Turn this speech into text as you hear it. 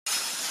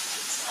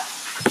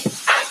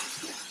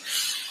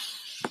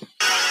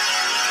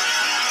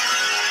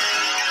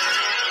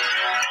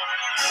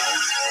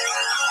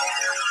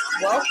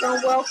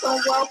Welcome.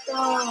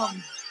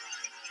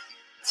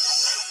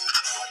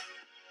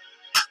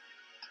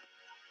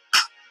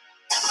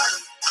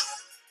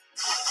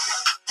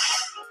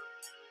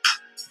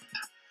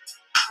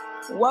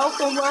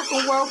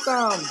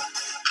 Welcome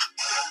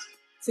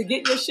to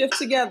Get Your Shift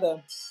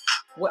Together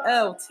with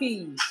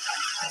LT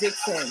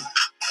Dixon.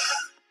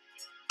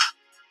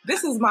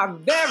 This is my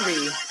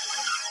very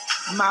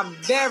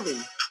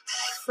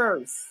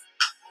first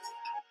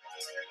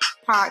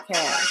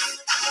podcast.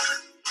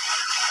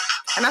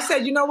 And I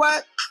said, you know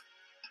what?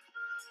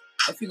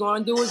 If you're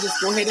going to do it, just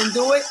go ahead and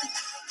do it.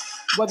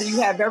 Whether you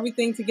have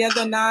everything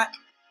together or not,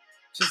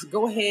 just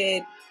go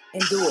ahead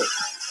and do it.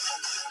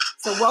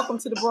 So welcome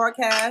to the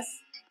broadcast.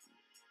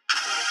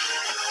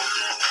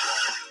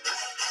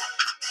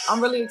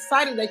 I'm really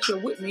excited that you're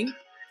with me,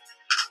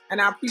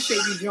 and I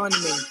appreciate you joining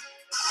me.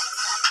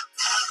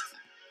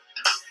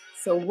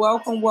 So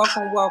welcome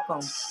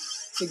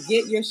to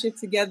Get Your Shit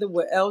Together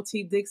with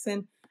LT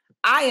Dixon.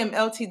 I am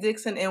LT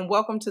Dixon, and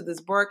welcome to this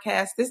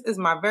broadcast. This is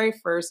my very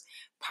first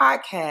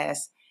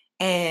podcast,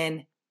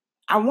 and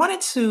I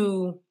wanted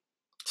to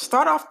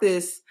start off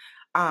this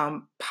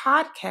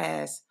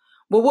podcast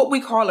with what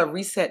we call a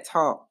reset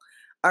talk.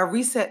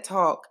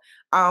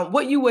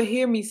 What you will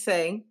hear me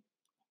say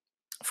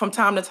from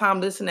time to time,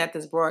 listen at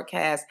this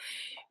broadcast,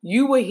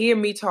 you will hear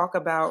me talk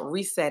about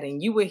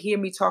resetting. You will hear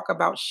me talk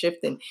about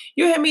shifting.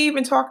 You hear me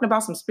even talking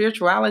about some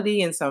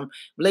spirituality and some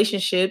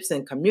relationships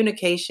and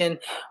communication.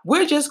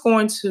 We're just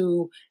going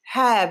to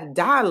have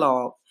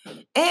dialogue.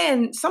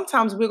 And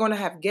sometimes we're going to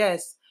have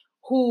guests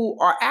who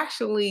are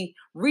actually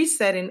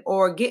resetting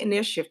or getting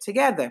their shift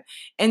together.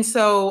 And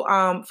so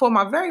for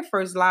my very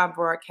first live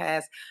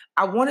broadcast,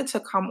 I wanted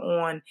to come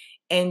on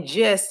and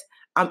just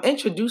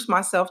introduce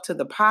myself to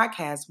the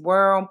podcast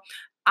world.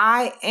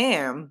 I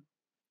am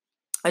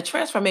a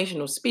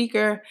transformational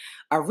speaker,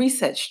 a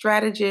reset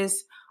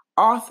strategist,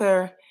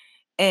 author,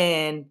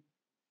 and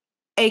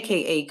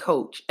AKA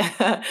coach.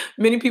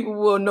 Many people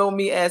will know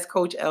me as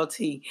Coach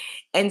LT.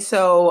 And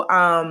so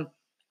I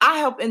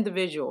help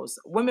individuals,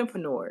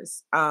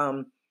 womenpreneurs,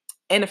 and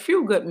a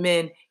few good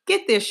men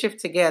get their shift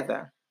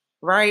together,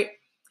 right?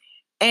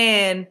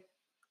 And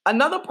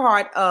another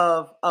part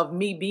of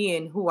me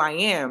being who I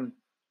am,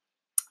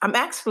 I'm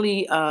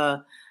actually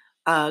a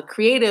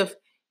creative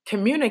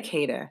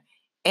communicator,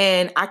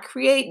 and I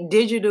create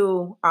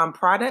digital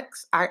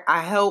products.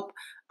 I help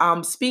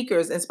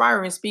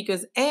inspiring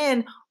speakers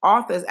and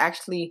authors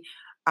actually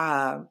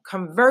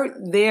convert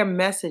their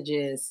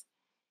messages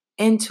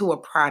into a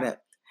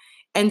product.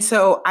 And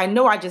so I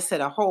know I just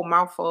said a whole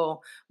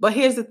mouthful, but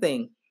here's the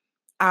thing.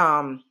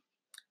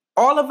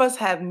 All of us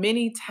have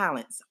many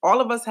talents.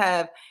 All of us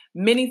have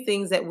many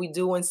things that we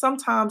do. And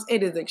sometimes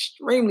it is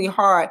extremely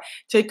hard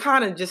to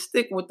kind of just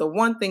stick with the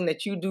one thing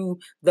that you do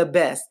the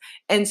best.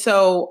 And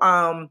so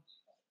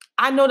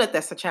I know that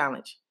that's a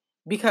challenge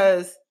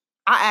because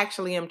I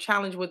actually am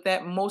challenged with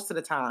that most of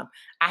the time.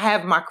 I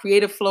have my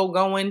creative flow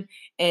going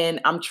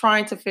and I'm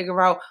trying to figure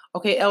out,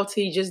 okay,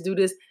 LT, just do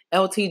this.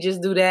 LT,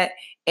 just do that.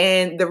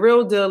 And the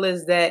real deal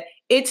is that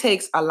it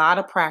takes a lot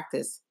of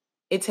practice.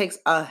 It takes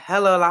a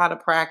hell of a lot of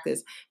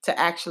practice to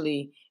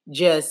actually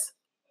just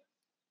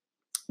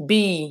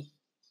be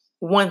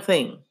one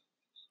thing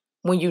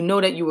when you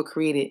know that you were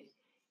created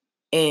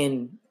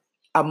in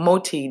a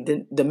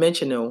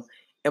multi-dimensional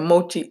and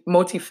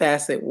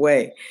multifaceted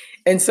way.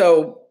 And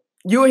so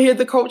you will hear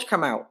the coach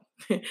come out.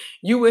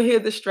 You will hear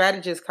the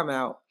strategist come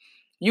out.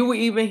 You will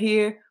even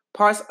hear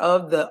parts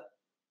of the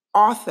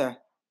author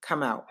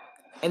come out.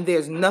 And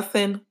there's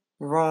nothing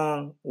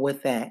wrong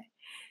with that.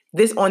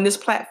 On this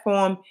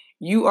platform,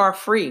 you are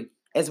free,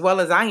 as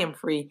well as I am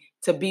free,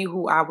 to be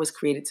who I was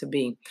created to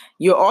be.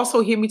 You'll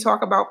also hear me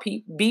talk about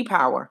B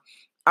Power.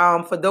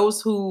 For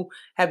those who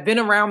have been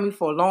around me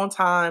for a long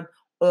time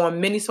on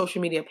many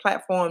social media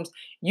platforms,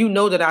 you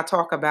know that I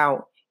talk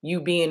about you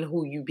being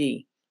who you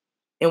be.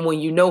 And when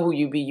you know who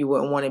you be, you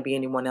wouldn't want to be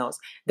anyone else.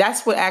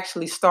 That's what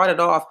actually started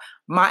off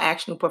my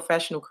actual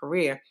professional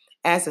career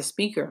as a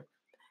speaker.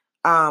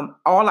 All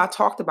I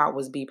talked about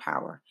was B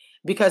Power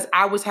because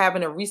I was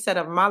having a reset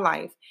of my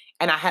life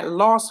and I had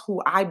lost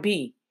who I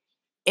be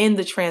in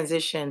the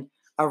transition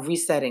of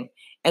resetting.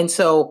 And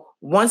so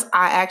once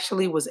I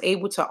actually was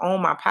able to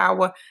own my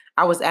power,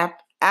 I was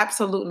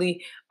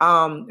absolutely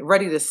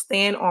ready to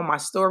stand on my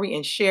story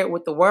and share it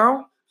with the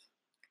world.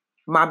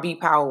 My B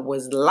Power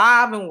was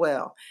live and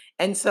well.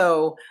 And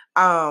so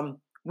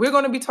we're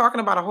going to be talking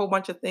about a whole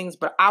bunch of things,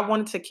 but I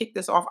wanted to kick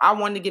this off. I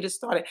wanted to get it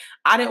started.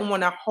 I didn't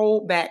want to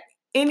hold back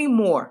any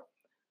more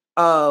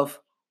of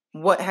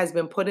what has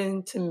been put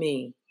into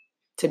me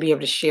to be able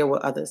to share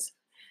with others.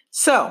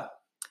 So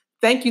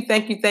thank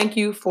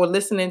you for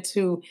listening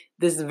to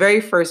this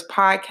very first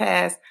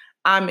podcast.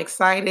 I'm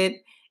excited.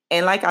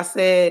 And like I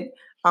said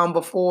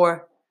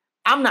before,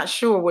 I'm not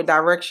sure what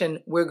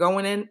direction we're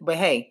going in, but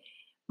hey,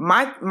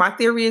 my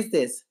theory is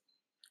this: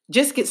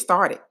 just get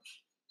started.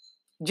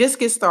 Just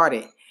get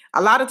started.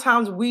 A lot of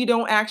times we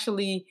don't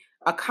actually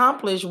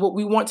accomplish what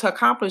we want to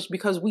accomplish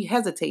because we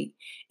hesitate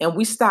and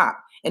we stop.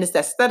 And it's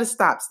that stutter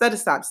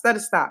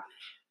stop.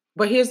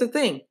 But here's the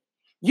thing.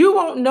 You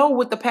won't know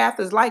what the path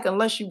is like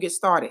unless you get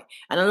started.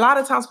 And a lot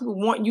of times people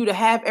want you to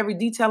have every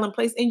detail in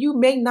place and you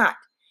may not.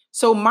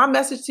 So my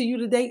message to you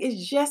today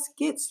is just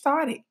get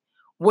started.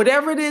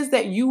 Whatever it is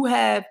that you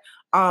have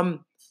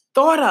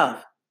thought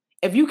of,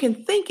 if you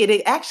can think it,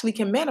 it actually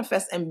can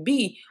manifest and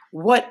be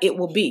what it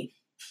will be.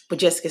 But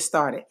just get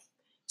started.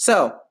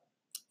 So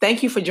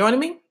thank you for joining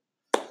me.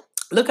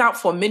 Look out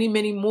for many,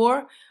 many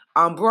more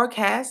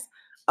broadcasts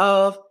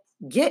of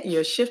Get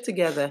Your Shift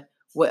Together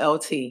with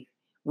LT.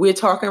 We're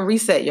talking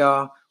reset,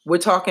 y'all. We're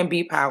talking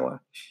Be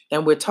Power.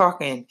 And we're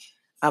talking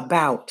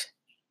about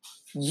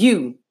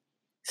you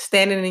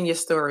standing in your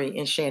story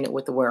and sharing it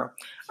with the world.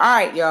 All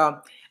right,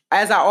 y'all.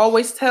 As I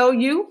always tell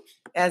you,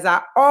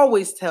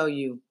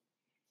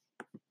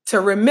 to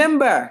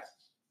remember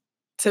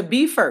to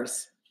be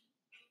first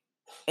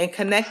and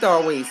connect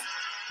always.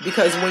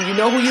 Because when you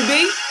know who you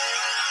be,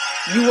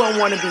 you won't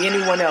want to be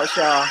anyone else,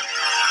 y'all.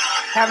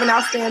 Have an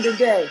outstanding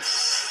day.